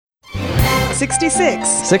66.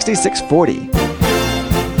 6640.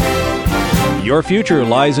 Your future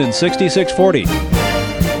lies in 6640.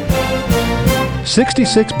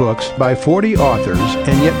 66 books by 40 authors,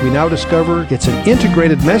 and yet we now discover it's an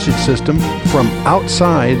integrated message system from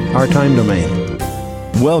outside our time domain.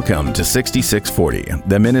 Welcome to 6640,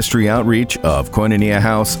 the ministry outreach of Koinonia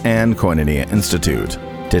House and Koinonia Institute.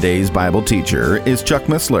 Today's Bible teacher is Chuck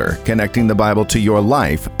Missler, connecting the Bible to your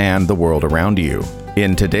life and the world around you.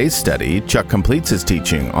 In today's study, Chuck completes his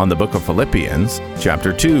teaching on the book of Philippians,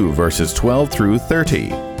 chapter 2, verses 12 through 30.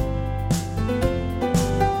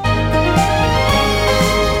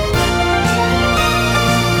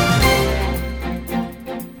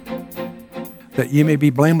 That ye may be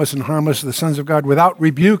blameless and harmless, the sons of God, without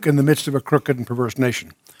rebuke in the midst of a crooked and perverse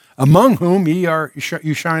nation, among whom you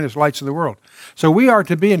shine as lights of the world. So we are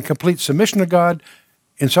to be in complete submission to God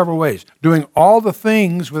in several ways, doing all the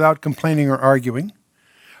things without complaining or arguing.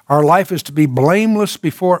 Our life is to be blameless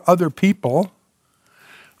before other people.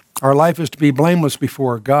 Our life is to be blameless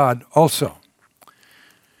before God also.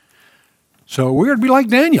 So we're to be like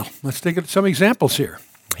Daniel. Let's take some examples here.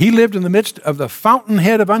 He lived in the midst of the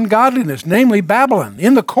fountainhead of ungodliness, namely Babylon,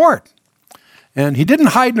 in the court. And he didn't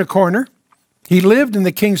hide in a corner. He lived in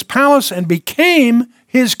the king's palace and became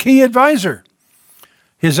his key advisor.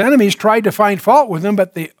 His enemies tried to find fault with him,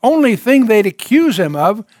 but the only thing they'd accuse him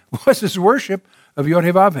of was his worship of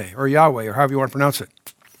Yod-Heh-Vav-Heh, or Yahweh, or however you want to pronounce it.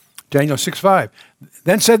 Daniel 6:5.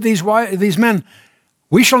 Then said these men,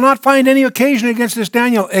 we shall not find any occasion against this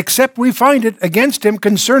Daniel, except we find it against him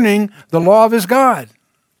concerning the law of his God.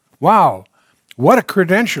 Wow, what a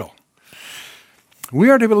credential. We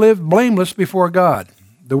are to live blameless before God.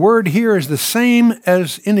 The word here is the same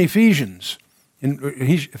as in Ephesians. In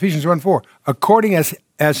Ephesians 1:4, according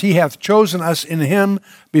as he hath chosen us in him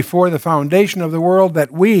before the foundation of the world,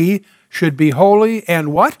 that we should be holy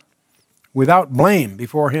and what? Without blame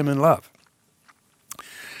before him in love.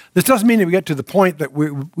 This doesn't mean that we get to the point that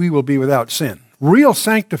we will be without sin. Real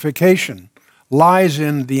sanctification lies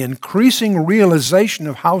in the increasing realization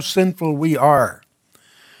of how sinful we are.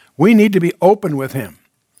 We need to be open with him.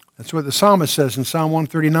 That's what the psalmist says in Psalm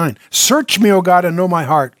 139. Search me, O God, and know my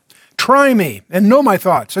heart. Try me and know my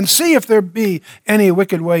thoughts, and see if there be any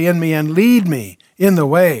wicked way in me, and lead me in the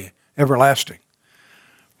way everlasting.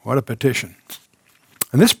 What a petition.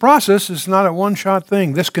 And this process is not a one-shot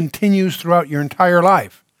thing. This continues throughout your entire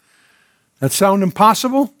life. That sound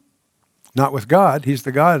impossible? Not with God. He's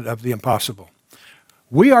the God of the impossible.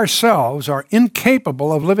 We ourselves are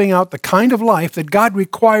incapable of living out the kind of life that God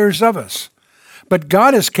requires of us. But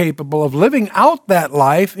God is capable of living out that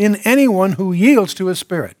life in anyone who yields to his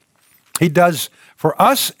Spirit. He does for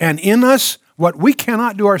us and in us what we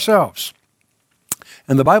cannot do ourselves.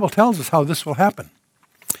 And the Bible tells us how this will happen.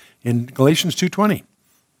 In Galatians 2:20,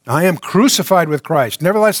 I am crucified with Christ.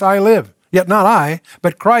 Nevertheless I live, yet not I,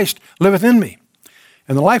 but Christ liveth in me.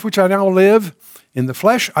 And the life which I now live in the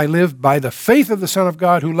flesh, I live by the faith of the Son of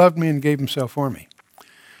God who loved me and gave himself for me.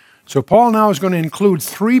 So Paul now is going to include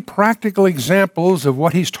 3 practical examples of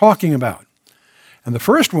what he's talking about. And the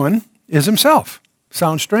first one is himself.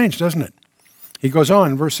 Sounds strange, doesn't it? He goes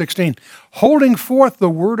on, verse 16, holding forth the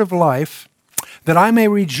word of life, that I may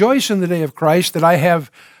rejoice in the day of Christ, that I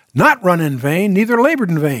have not run in vain, neither labored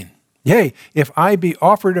in vain. Yea, if I be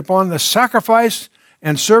offered upon the sacrifice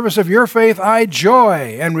and service of your faith, I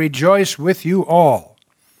joy and rejoice with you all.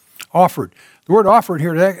 Offered. The word offered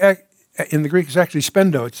here in the Greek is actually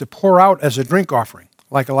spendo. It's to pour out as a drink offering,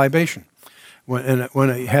 like a libation. When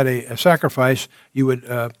you had a sacrifice, you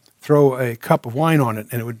would throw a cup of wine on it,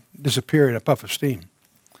 and it would disappear in a puff of steam.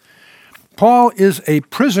 Paul is a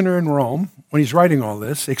prisoner in Rome when he's writing all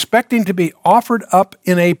this, expecting to be offered up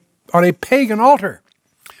on a pagan altar.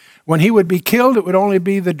 When he would be killed, it would only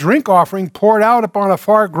be the drink offering poured out upon a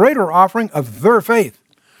far greater offering of their faith.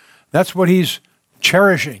 That's what he's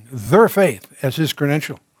cherishing, their faith, as his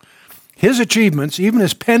credential. His achievements, even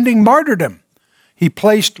his pending martyrdom, he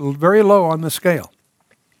placed very low on the scale.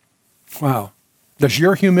 Wow. Does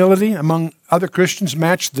your humility among other Christians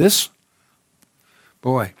match this?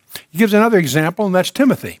 Boy. He gives another example, and that's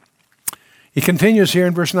Timothy. He continues here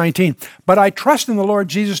in verse 19. But I trust in the Lord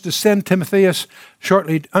Jesus to send Timotheus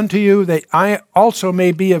shortly unto you, that I also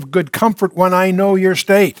may be of good comfort when I know your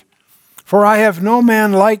state. For I have no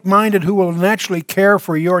man like-minded who will naturally care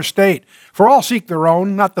for your state. For all seek their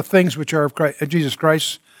own, not the things which are of Jesus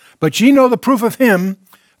Christ. But ye know the proof of him,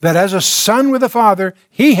 that as a son with a father,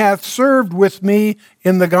 he hath served with me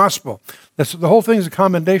in the gospel. The whole thing is a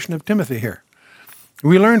commendation of Timothy here.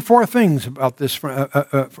 We learn 4 things about this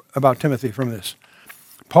about Timothy from this.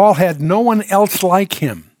 Paul had no one else like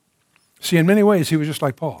him. See, in many ways, he was just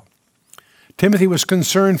like Paul. Timothy was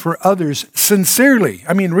concerned for others sincerely.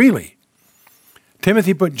 I mean, really.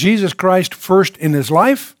 Timothy put Jesus Christ first in his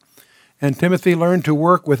life, and Timothy learned to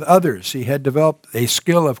work with others. He had developed a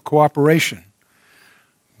skill of cooperation.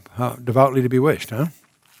 Devoutly to be wished, huh?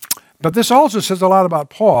 But this also says a lot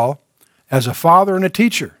about Paul as a father and a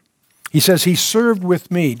teacher. He says he served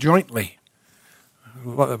with me jointly,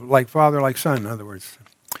 like father, like son, in other words.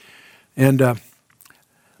 And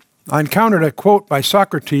I encountered a quote by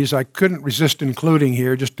Socrates I couldn't resist including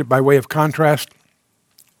here, just by way of contrast.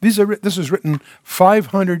 This is written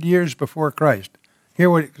 500 years before Christ.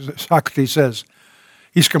 Hear what Socrates says.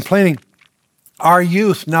 He's complaining, our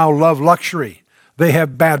youth now love luxury. They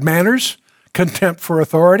have bad manners, contempt for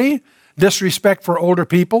authority, disrespect for older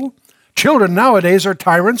people. Children nowadays are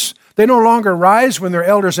tyrants. They no longer rise when their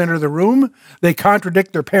elders enter the room. They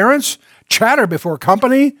contradict their parents, chatter before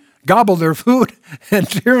company, gobble their food, and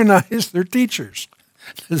tyrannize their teachers.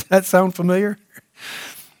 Does that sound familiar?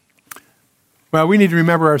 Well, we need to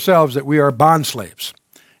remember ourselves that we are bond slaves.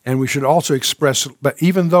 And we should also express, but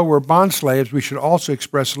even though we're bond slaves, we should also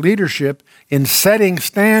express leadership in setting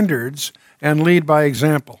standards and lead by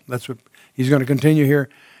example. That's what he's going to continue here,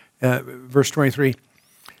 verse 23.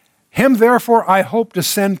 Him, therefore, I hope to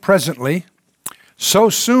send presently,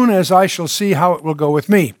 so soon as I shall see how it will go with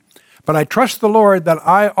me. But I trust the Lord that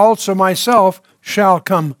I also myself shall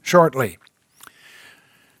come shortly.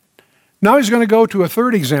 Now he's going to go to a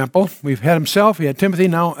third example. We've had himself, he had Timothy,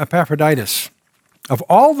 now Epaphroditus. Of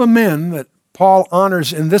all the men that Paul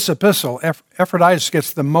honors in this epistle, Epaphroditus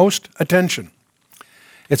gets the most attention.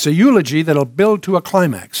 It's a eulogy that'll build to a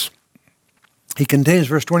climax. He contains,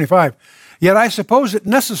 verse 25, yet I suppose it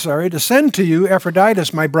necessary to send to you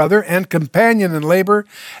Epaphroditus, my brother, and companion in labor,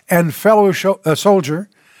 and fellow soldier,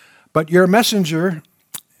 but your messenger,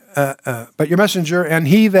 and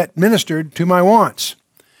he that ministered to my wants.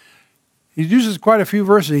 He uses quite a few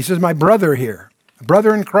verses. He says, my brother here, a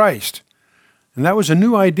brother in Christ. And that was a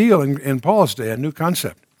new ideal in Paul's day, a new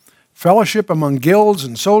concept. Fellowship among guilds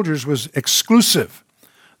and soldiers was exclusive.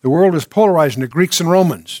 The world was polarized into Greeks and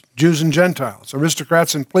Romans, Jews and Gentiles,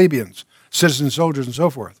 aristocrats and plebeians, citizen soldiers and so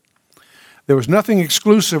forth. There was nothing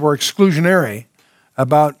exclusive or exclusionary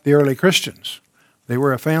about the early Christians. They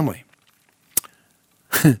were a family.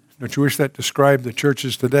 Don't you wish that described the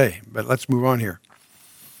churches today? But let's move on here.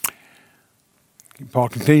 Paul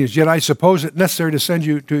continues, yet I suppose it necessary to send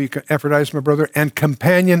you to Epaphroditus, my brother, and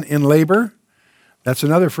companion in labor. That's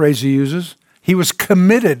another phrase he uses. He was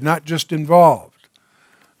committed, not just involved.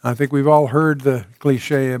 I think we've all heard the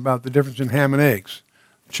cliche about the difference in ham and eggs.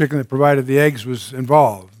 The chicken that provided the eggs was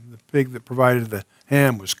involved. The pig that provided the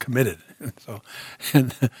ham was committed.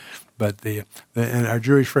 And our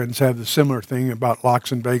Jewish friends have the similar thing about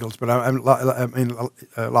lox and bagels, but I mean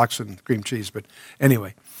lox and cream cheese. But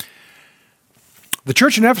anyway, the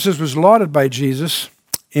church in Ephesus was lauded by Jesus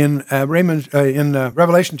in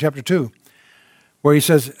Revelation chapter 2, where he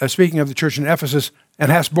says, speaking of the church in Ephesus,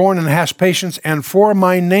 and hast borne and hast patience, and for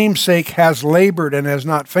my name's sake has labored and has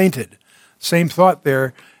not fainted. Same thought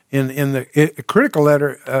there in the critical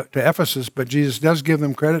letter to Ephesus, but Jesus does give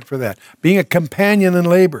them credit for that. Being a companion in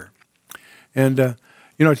labor. And,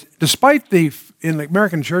 despite in the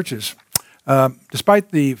American churches,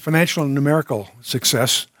 despite the financial and numerical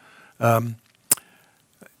success,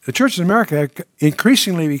 the churches in America have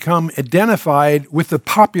increasingly become identified with the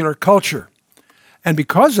popular culture. And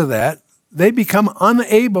because of that, they become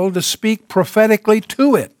unable to speak prophetically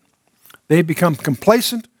to it. They become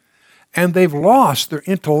complacent, and they've lost their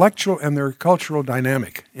intellectual and their cultural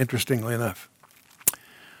dynamic, interestingly enough.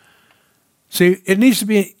 See, it needs to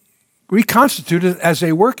be reconstituted as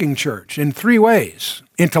a working church in three ways.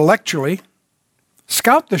 Intellectually,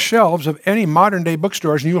 scout the shelves of any modern-day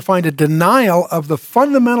bookstores, and you'll find a denial of the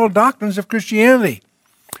fundamental doctrines of Christianity.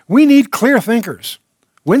 We need clear thinkers,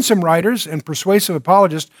 winsome writers, and persuasive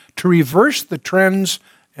apologists to reverse the trends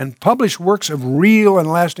and publish works of real and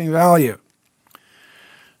lasting value.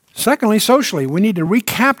 Secondly, socially, we need to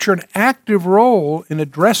recapture an active role in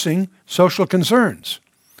addressing social concerns.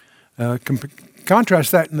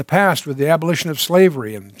 Contrast that in the past with the abolition of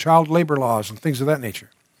slavery and child labor laws and things of that nature.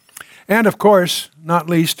 And of course, not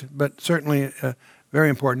least, but certainly very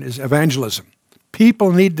important, is evangelism.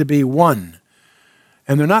 People need to be one.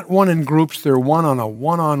 And they're not one in groups, they're one on a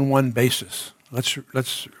one-on-one basis.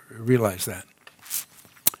 Let's realize that.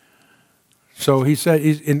 So he said,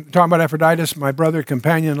 he's talking about Epaphroditus, my brother,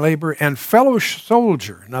 companion in labor, and fellow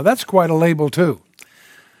soldier. Now that's quite a label too.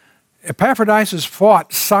 Epaphroditus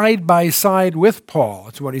fought side by side with Paul.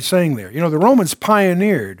 That's what he's saying there. The Romans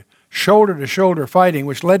pioneered shoulder-to-shoulder fighting,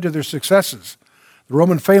 which led to their successes. The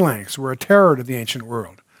Roman phalanx were a terror to the ancient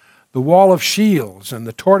world. the wall of shields and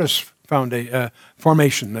the tortoise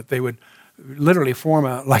formation, that they would literally form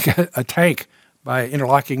a tank by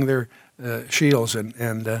interlocking their shields,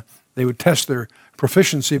 and they would test their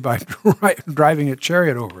proficiency by driving a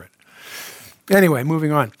chariot over it. Anyway,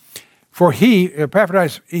 moving on. For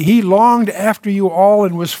Epaphroditus, he longed after you all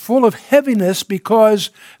and was full of heaviness because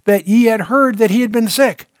that ye had heard that he had been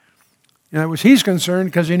sick. And it was he's concerned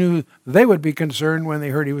because he knew they would be concerned when they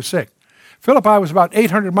heard he was sick. Philippi was about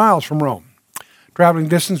 800 miles from Rome. Traveling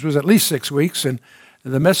distance was at least 6 weeks, and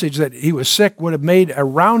the message that he was sick would have made a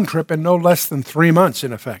round trip in no less than 3 months,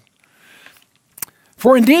 in effect.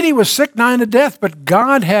 For indeed he was sick nigh unto death, but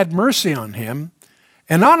God had mercy on him,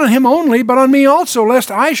 and not on him only, but on me also, lest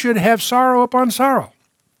I should have sorrow upon sorrow.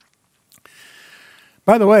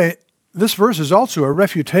 By the way, this verse is also a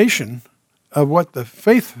refutation of what the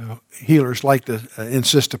faith healers like to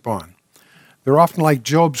insist upon. They're often like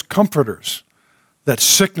Job's comforters, that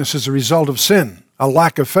sickness is a result of sin, a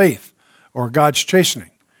lack of faith, or God's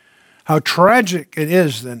chastening. How tragic it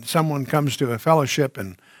is that someone comes to a fellowship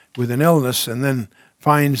and with an illness and then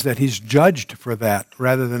finds that he's judged for that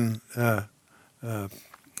rather than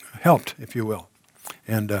helped, if you will.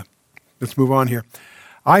 And let's move on here.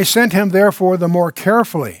 I sent him therefore the more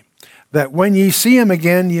carefully, that when ye see him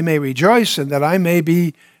again ye may rejoice, and that I may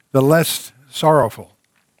be the less sorrowful.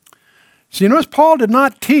 So you notice Paul did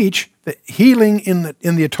not teach that healing in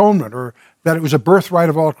the atonement, or that it was a birthright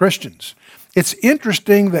of all Christians. It's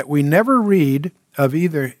interesting that we never read of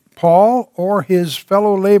either Paul or his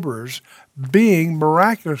fellow laborers being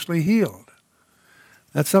miraculously healed.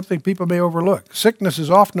 That's something people may overlook. Sickness is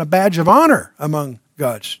often a badge of honor among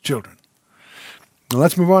God's children. Now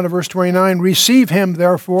let's move on to verse 29. Receive him,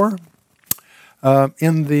 therefore,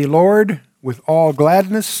 in the Lord with all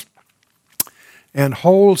gladness, and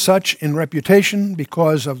hold such in reputation,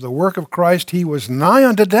 because of the work of Christ he was nigh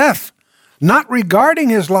unto death, not regarding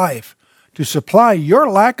his life, to supply your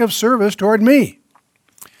lack of service toward me.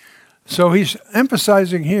 So he's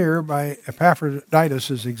emphasizing here by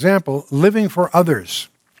Epaphroditus' example, living for others.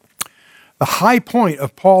 The high point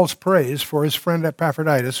of Paul's praise for his friend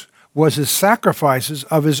Epaphroditus was his sacrifices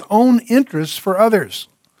of his own interests for others.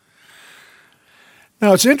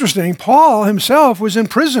 Now it's interesting, Paul himself was in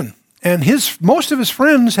prison, and most of his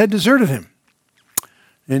friends had deserted him.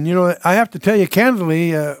 And you know, I have to tell you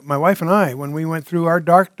candidly, my wife and I, when we went through our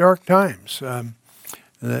dark times,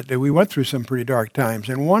 that we went through some pretty dark times.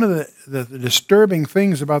 And one of the disturbing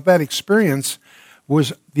things about that experience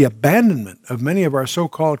was the abandonment of many of our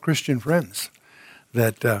so-called Christian friends. We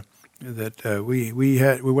went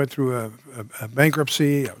through a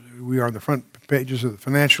bankruptcy. We are on the front pages of the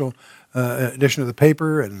financial edition of the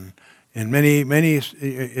paper, and many,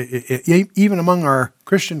 even among our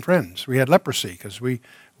Christian friends, we had leprosy because we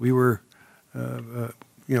were,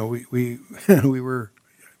 we were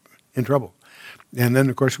in trouble. And then,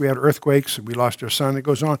 of course, we had earthquakes, and we lost our son. It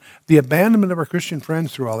goes on. The abandonment of our Christian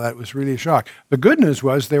friends through all that was really a shock. The good news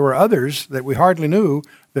was there were others that we hardly knew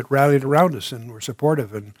that rallied around us and were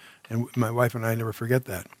supportive, and my wife and I never forget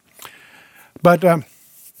that. But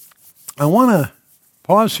I want to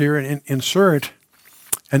pause here and insert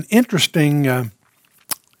an interesting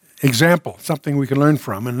example, something we can learn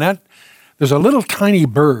from, and that there's a little tiny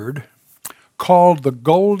bird called the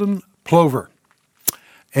golden plover.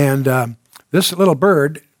 And this little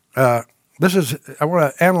bird, I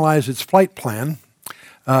want to analyze its flight plan.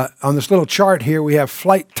 On this little chart here, we have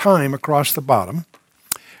flight time across the bottom,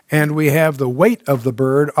 and we have the weight of the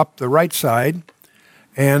bird up the right side,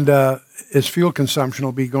 and its fuel consumption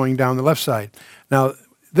will be going down the left side. Now,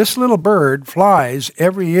 this little bird flies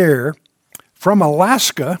every year from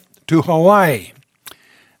Alaska to Hawaii.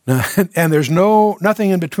 Now, and there's nothing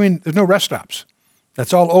in between, there's no rest stops.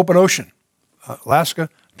 That's all open ocean, Alaska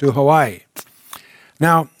to Hawaii.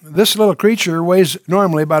 Now, this little creature weighs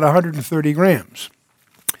normally about 130 grams.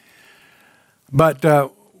 But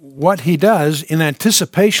what he does in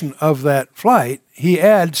anticipation of that flight, he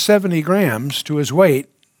adds 70 grams to his weight,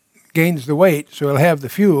 gains the weight, so he'll have the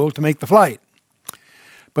fuel to make the flight.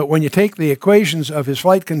 But when you take the equations of his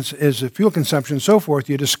his fuel consumption and so forth,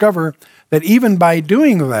 you discover that even by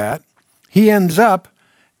doing that, he ends up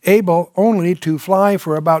able only to fly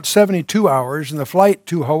for about 72 hours, and the flight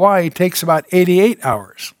to Hawaii takes about 88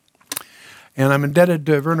 hours. And I'm indebted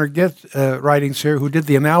to Werner Gitt's writings here, who did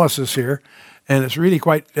the analysis here, and it's really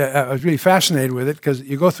I was really fascinated with it, because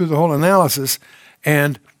you go through the whole analysis,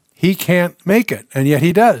 and he can't make it, and yet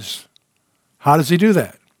he does. How does he do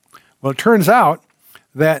that? Well, it turns out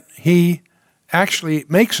that he actually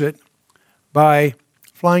makes it by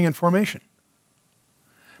flying in formation.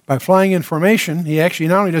 By flying in formation, he actually,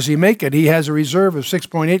 not only does he make it, he has a reserve of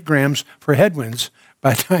 6.8 grams for headwinds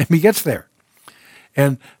by the time he gets there.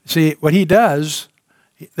 And see, what he does,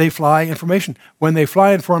 they fly in formation. When they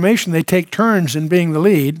fly in formation, they take turns in being the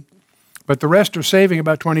lead, but the rest are saving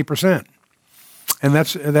about 20%. And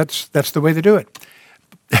that's the way they do it.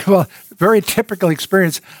 Well, very typical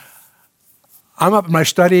experience. I'm up in my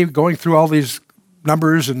study going through all these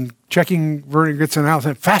numbers and checking Vernon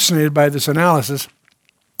analysis, fascinated by this analysis.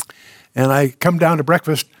 And I come down to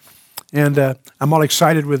breakfast, and I'm all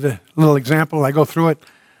excited with the little example. I go through it,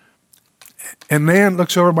 and Nan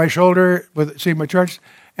looks over my shoulder with seeing my charts,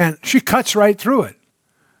 and she cuts right through it.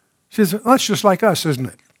 She says, well, that's just like us, isn't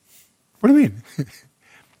it? What do you mean?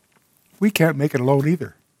 We can't make it alone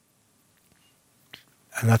either.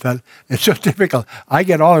 And I thought, it's so typical. I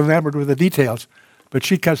get all enamored with the details, but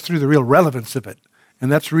she cuts through the real relevance of it.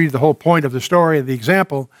 And that's really the whole point of the story. The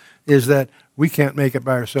example is that we can't make it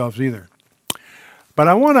by ourselves either. But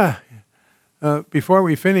I want to, before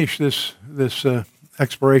we finish this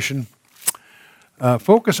exploration,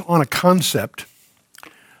 focus on a concept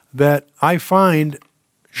that I find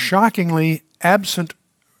shockingly absent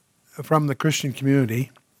from the Christian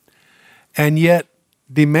community and yet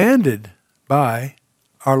demanded by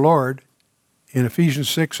our Lord in Ephesians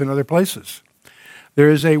 6 and other places. There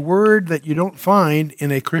is a word that you don't find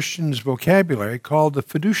in a Christian's vocabulary called the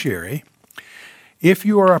fiduciary. If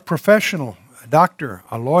you are a professional, a doctor,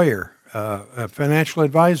 a lawyer, a financial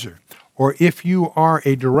advisor, or if you are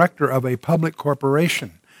a director of a public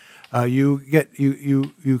corporation, you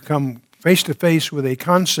come face to face with a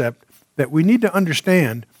concept that we need to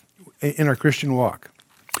understand in our Christian walk.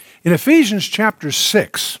 In Ephesians chapter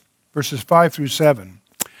 6, verses 5 through 7,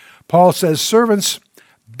 Paul says, servants,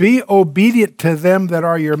 be obedient to them that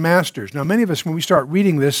are your masters. Now, many of us, when we start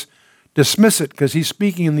reading this, dismiss it because he's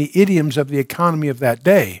speaking in the idioms of the economy of that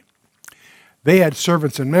day. They had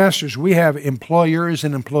servants and masters. We have employers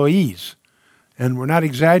and employees. And we're not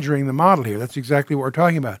exaggerating the model here. That's exactly what we're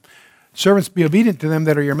talking about. Servants, be obedient to them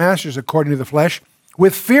that are your masters according to the flesh,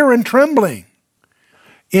 with fear and trembling,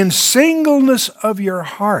 in singleness of your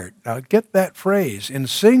heart. Now get that phrase, in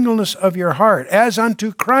singleness of your heart, as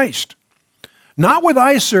unto Christ. Not with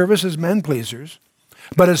eye service as men pleasers,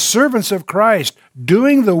 but as servants of Christ,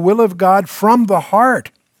 doing the will of God from the heart,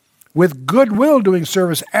 with good will doing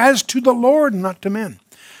service as to the Lord, not to men.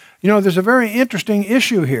 You know, there's a very interesting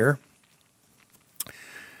issue here.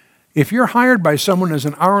 If you're hired by someone as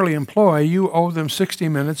an hourly employee, you owe them 60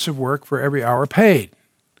 minutes of work for every hour paid.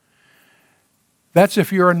 That's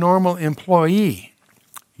if you're a normal employee.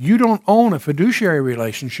 You don't own a fiduciary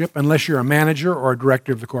relationship unless you're a manager or a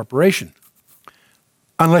director of the corporation,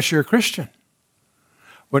 unless you're a Christian.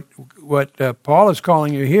 What Paul is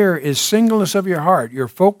calling you here is singleness of your heart. Your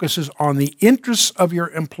focus is on the interests of your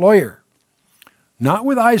employer, not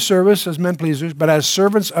with eye service as men pleasers, but as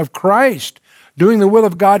servants of Christ, doing the will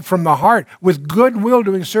of God from the heart, with good will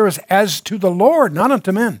doing service as to the Lord, not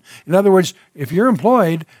unto men. In other words, if you're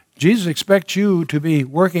employed, Jesus expects you to be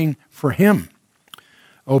working for him.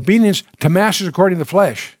 Obedience to masters according to the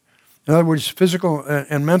flesh. In other words, physical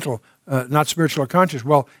and mental, not spiritual or conscious.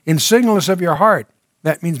 Well, in singleness of your heart,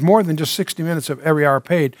 that means more than just 60 minutes of every hour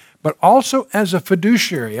paid, but also as a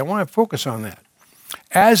fiduciary. I want to focus on that.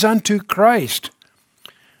 As unto Christ.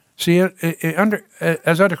 See,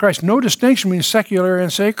 as unto Christ, no distinction between secular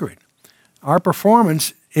and sacred. Our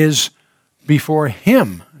performance is before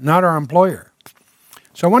him, not our employer.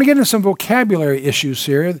 So I want to get into some vocabulary issues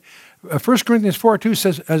here. 1 Corinthians 4:2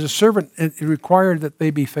 says, as a servant, it required that they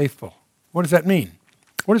be faithful. What does that mean?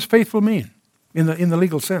 What does faithful mean in the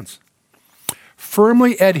legal sense?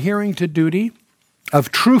 Firmly adhering to duty,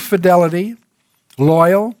 of true fidelity,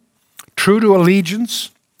 loyal, true to allegiance,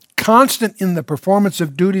 constant in the performance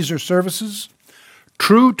of duties or services,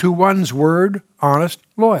 true to one's word, honest,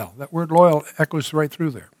 loyal. That word loyal echoes right through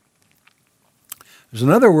there. There's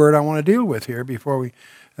another word I want to deal with here before we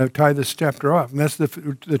tie this chapter off, and that's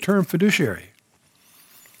the term fiduciary.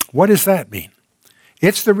 What does that mean?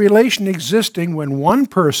 It's the relation existing when one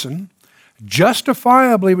person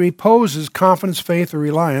justifiably reposes confidence, faith, or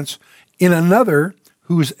reliance in another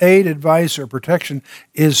whose aid, advice, or protection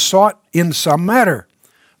is sought in some matter.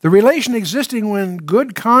 The relation existing when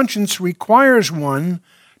good conscience requires one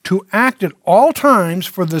to act at all times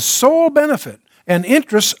for the sole benefit and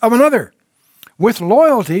interests of another, with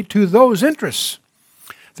loyalty to those interests.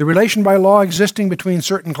 The relation by law existing between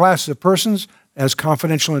certain classes of persons as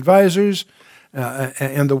confidential advisors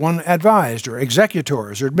and the one advised, or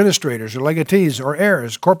executors, or administrators, or legatees, or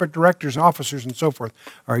heirs, corporate directors, officers, and so forth,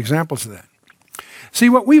 are examples of that. See,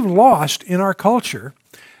 what we've lost in our culture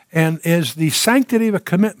and is the sanctity of a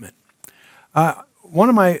commitment.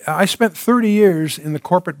 I spent 30 years in the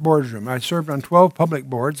corporate boardroom. I served on 12 public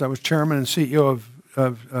boards. I was chairman and CEO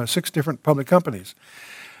of 6 different public companies.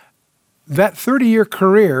 That 30-year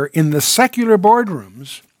career in the secular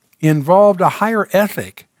boardrooms involved a higher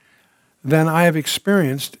ethic than I have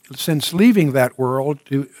experienced since leaving that world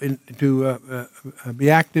to be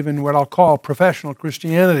active in what I'll call professional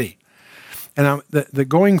Christianity. And the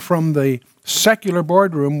going from the secular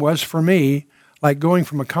boardroom was for me like going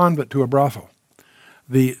from a convent to a brothel.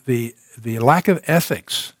 The lack of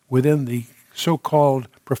ethics within the so-called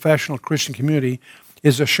professional Christian community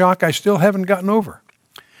is a shock I still haven't gotten over.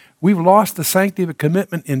 We've lost the sanctity of a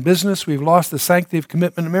commitment in business. We've lost the sanctity of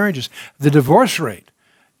commitment in marriages. The divorce rate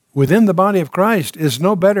within the body of Christ is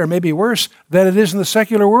no better, maybe worse, than it is in the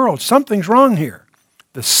secular world. Something's wrong here.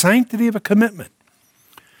 The sanctity of a commitment.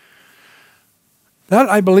 That,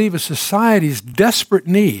 I believe, is society's desperate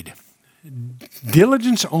need.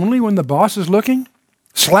 Diligence only when the boss is looking,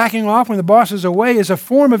 slacking off when the boss is away is a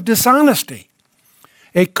form of dishonesty.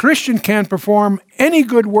 A Christian can perform any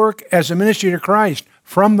good work as a ministry to Christ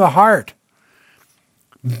from the heart,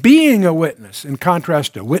 being a witness in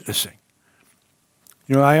contrast to witnessing.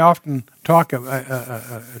 You know, I often talk to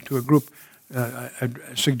a group, I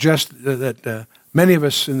suggest that many of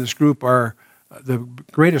us in this group are the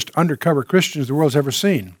greatest undercover Christians the world's ever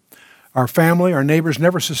seen. Our family, our neighbors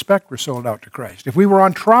never suspect we're sold out to Christ. If we were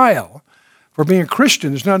on trial for being a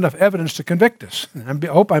Christian, there's not enough evidence to convict us. I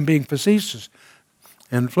hope I'm being facetious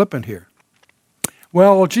and flippant here.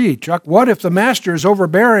 Well, gee, Chuck, what if the master is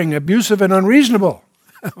overbearing, abusive, and unreasonable?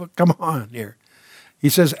 Come on here. He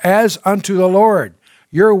says, as unto the Lord,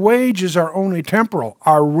 your wages are only temporal.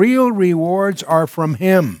 Our real rewards are from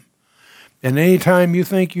him. And anytime you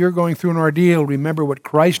think you're going through an ordeal, remember what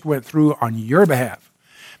Christ went through on your behalf.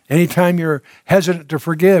 Anytime you're hesitant to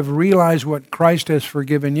forgive, realize what Christ has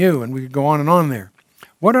forgiven you. And we could go on and on there.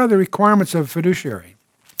 What are the requirements of fiduciary?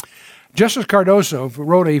 Justice Cardoso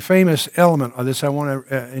wrote a famous element of this I want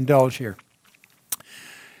to indulge here.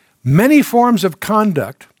 Many forms of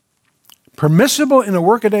conduct permissible in a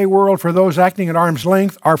workaday world for those acting at arm's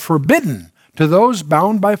length are forbidden to those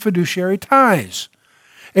bound by fiduciary ties.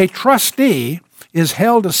 A trustee is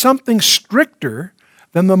held to something stricter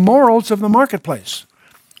than the morals of the marketplace.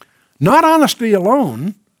 Not honesty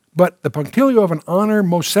alone, but the punctilio of an honor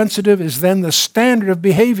most sensitive is then the standard of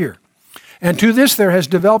behavior. And to this there has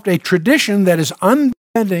developed a tradition that is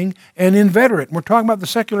unbending and inveterate. We're talking about the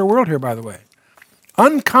secular world here, by the way.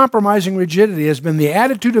 Uncompromising rigidity has been the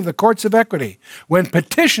attitude of the courts of equity when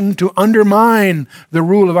petitioned to undermine the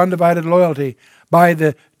rule of undivided loyalty by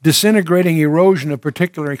the disintegrating erosion of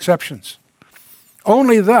particular exceptions.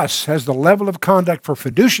 Only thus has the level of conduct for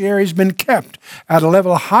fiduciaries been kept at a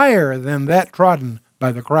level higher than that trodden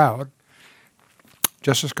by the crowd.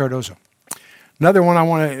 Justice Cardoso. Another one I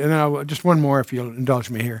want to, just one more if you'll indulge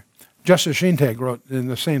me here. Justice Shintag wrote in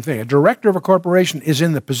the same thing. A director of a corporation is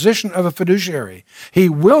in the position of a fiduciary. He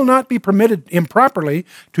will not be permitted improperly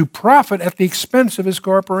to profit at the expense of his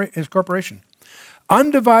corporation.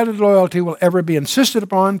 Undivided loyalty will ever be insisted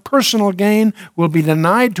upon. Personal gain will be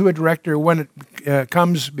denied to a director when it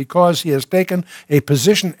comes because he has taken a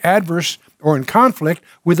position adverse or in conflict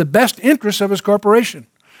with the best interests of his corporation.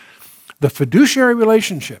 The fiduciary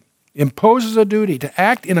relationship imposes a duty to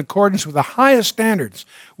act in accordance with the highest standards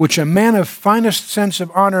which a man of finest sense of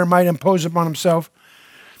honor might impose upon himself.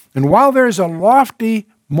 And while there is a lofty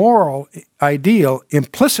moral ideal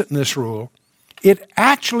implicit in this rule, it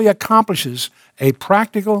actually accomplishes a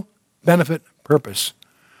practical benefit purpose.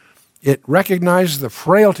 It recognizes the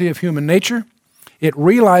frailty of human nature. It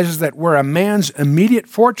realizes that where a man's immediate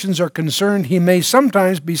fortunes are concerned, he may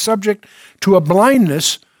sometimes be subject to a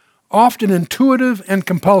blindness often intuitive and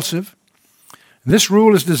compulsive. This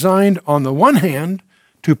rule is designed, on the one hand,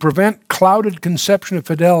 to prevent clouded conception of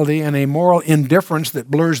fidelity and a moral indifference that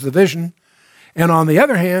blurs the vision, and on the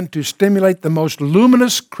other hand, to stimulate the most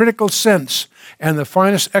luminous critical sense and the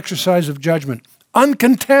finest exercise of judgment,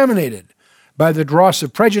 uncontaminated by the dross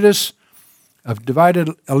of prejudice, of divided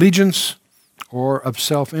allegiance, or of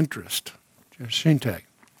self-interest. Shintag.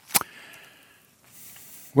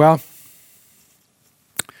 Well,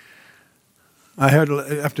 I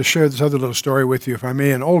have to share this other little story with you, if I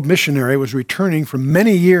may. An old missionary was returning from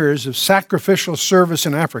many years of sacrificial service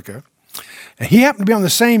in Africa, and he happened to be on the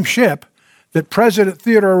same ship that President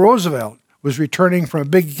Theodore Roosevelt was returning from a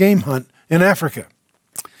big game hunt in Africa.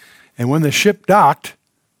 And when the ship docked,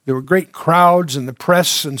 there were great crowds and the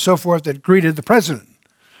press and so forth that greeted the president.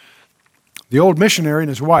 The old missionary and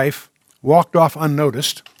his wife walked off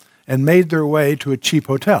unnoticed and made their way to a cheap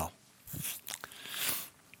hotel.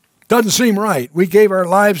 Doesn't seem right. We gave our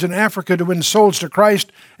lives in Africa to win souls to Christ,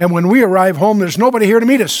 and when we arrive home, there's nobody here to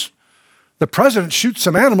meet us. The president shoots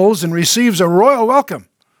some animals and receives a royal welcome.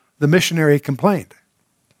 The missionary complained.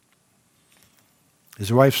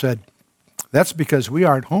 His wife said, that's because we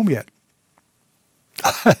aren't home yet.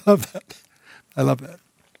 I love that. I love that.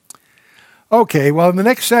 Okay, well, in the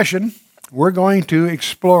next session, we're going to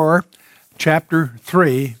explore chapter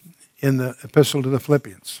 3 in the Epistle to the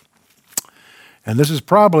Philippians. And this is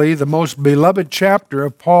probably the most beloved chapter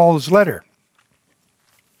of Paul's letter.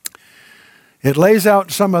 It lays out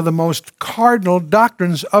some of the most cardinal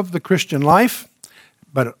doctrines of the Christian life,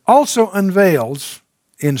 but it also unveils,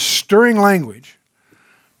 in stirring language,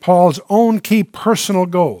 Paul's own key personal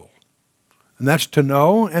goal, and that's to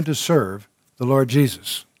know and to serve the Lord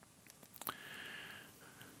Jesus.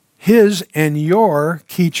 His and your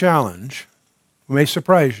key challenge may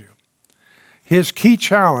surprise you. His key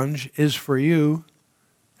challenge is for you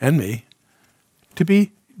and me to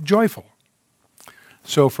be joyful.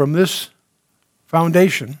 So from this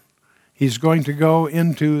foundation, he's going to go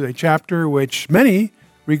into a chapter which many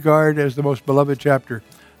regard as the most beloved chapter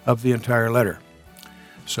of the entire letter.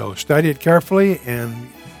 So study it carefully, and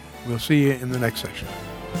we'll see you in the next section.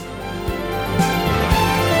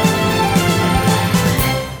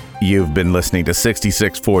 You've been listening to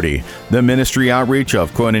 6640, the ministry outreach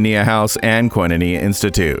of Koinonia House and Koinonia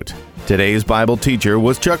Institute. Today's Bible teacher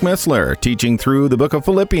was Chuck Missler, teaching through the book of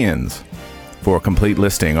Philippians. For a complete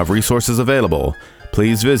listing of resources available,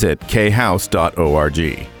 please visit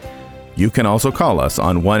khouse.org. You can also call us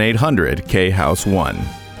on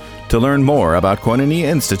 1-800-KHOUSE-1. To learn more about Koinonia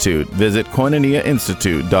Institute, visit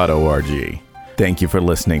koinoniainstitute.org. Thank you for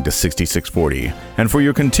listening to 6640 and for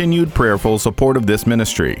your continued prayerful support of this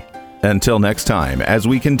ministry. Until next time, as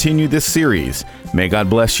we continue this series, may God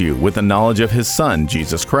bless you with the knowledge of His Son,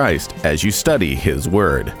 Jesus Christ, as you study His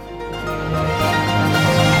Word.